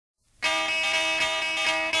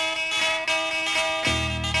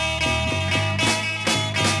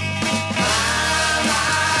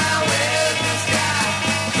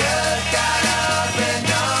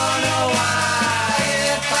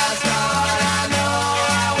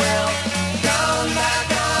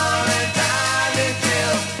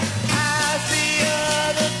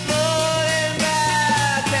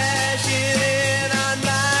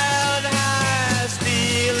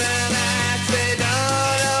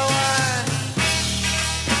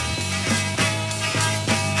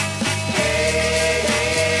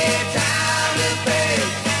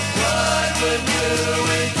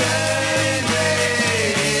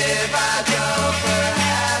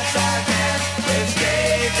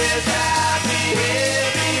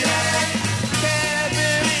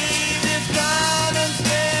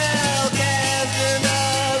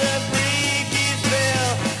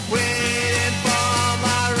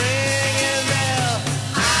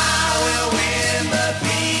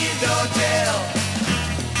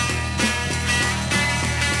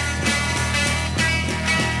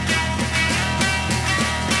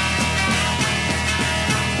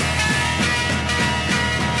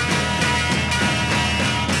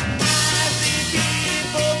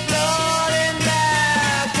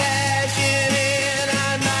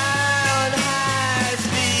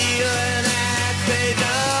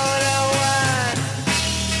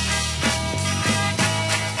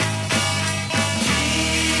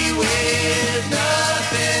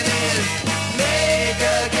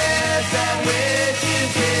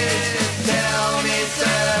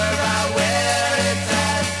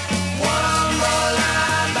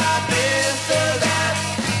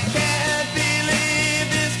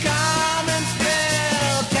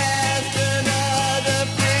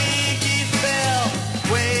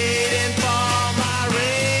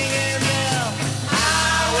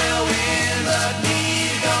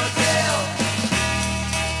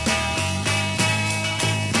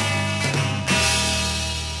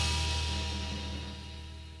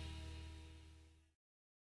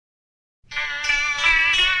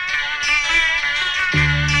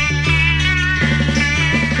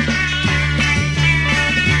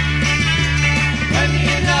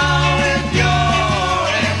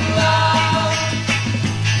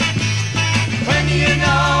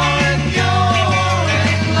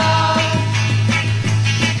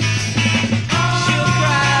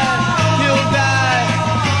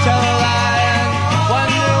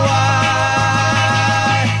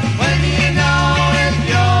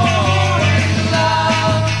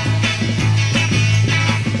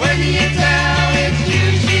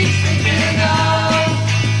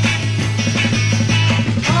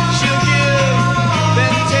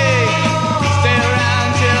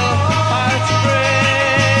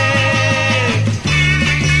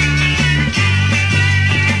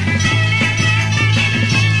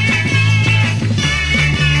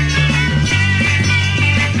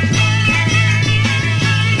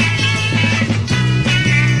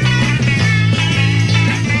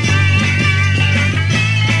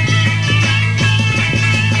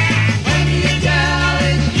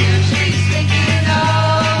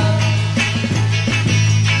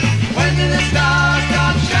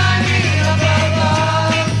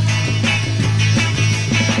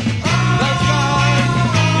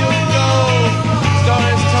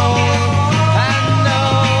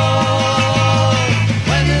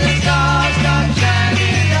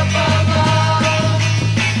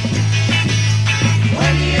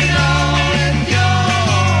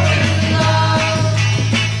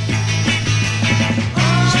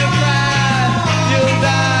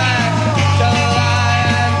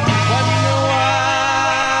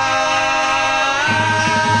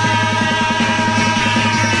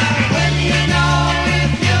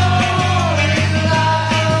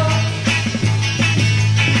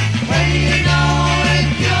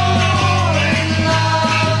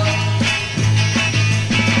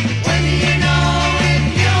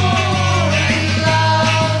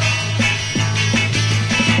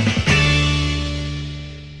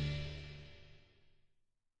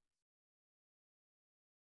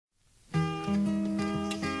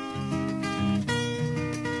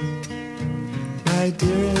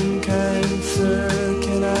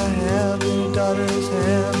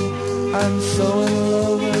I'm so in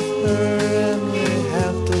love with her and we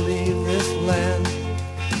have to leave this land.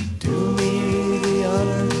 Do me the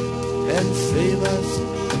honor and save us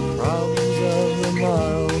the problems of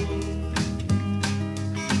tomorrow.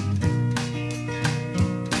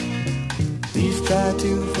 Please try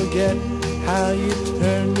to forget how you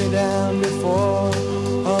turned me down before.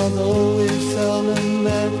 Although we've seldom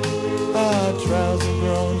met, our trials have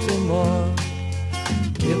grown to more.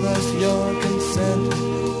 Give us your consent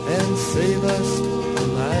and save us a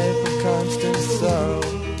life of constant sorrow.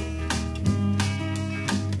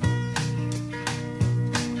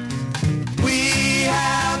 We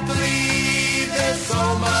have to leave, there's so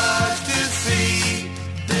much to see.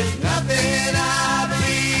 There's nothing I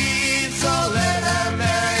believe, so let her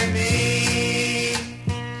marry me.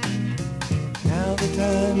 Now the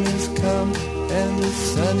time has come and the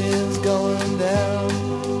sun is going down.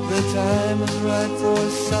 The time is right for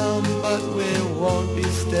some, but we won't be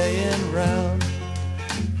staying round.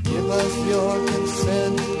 Give us your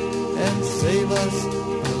consent and save us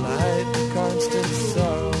a life of constant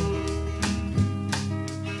sorrow.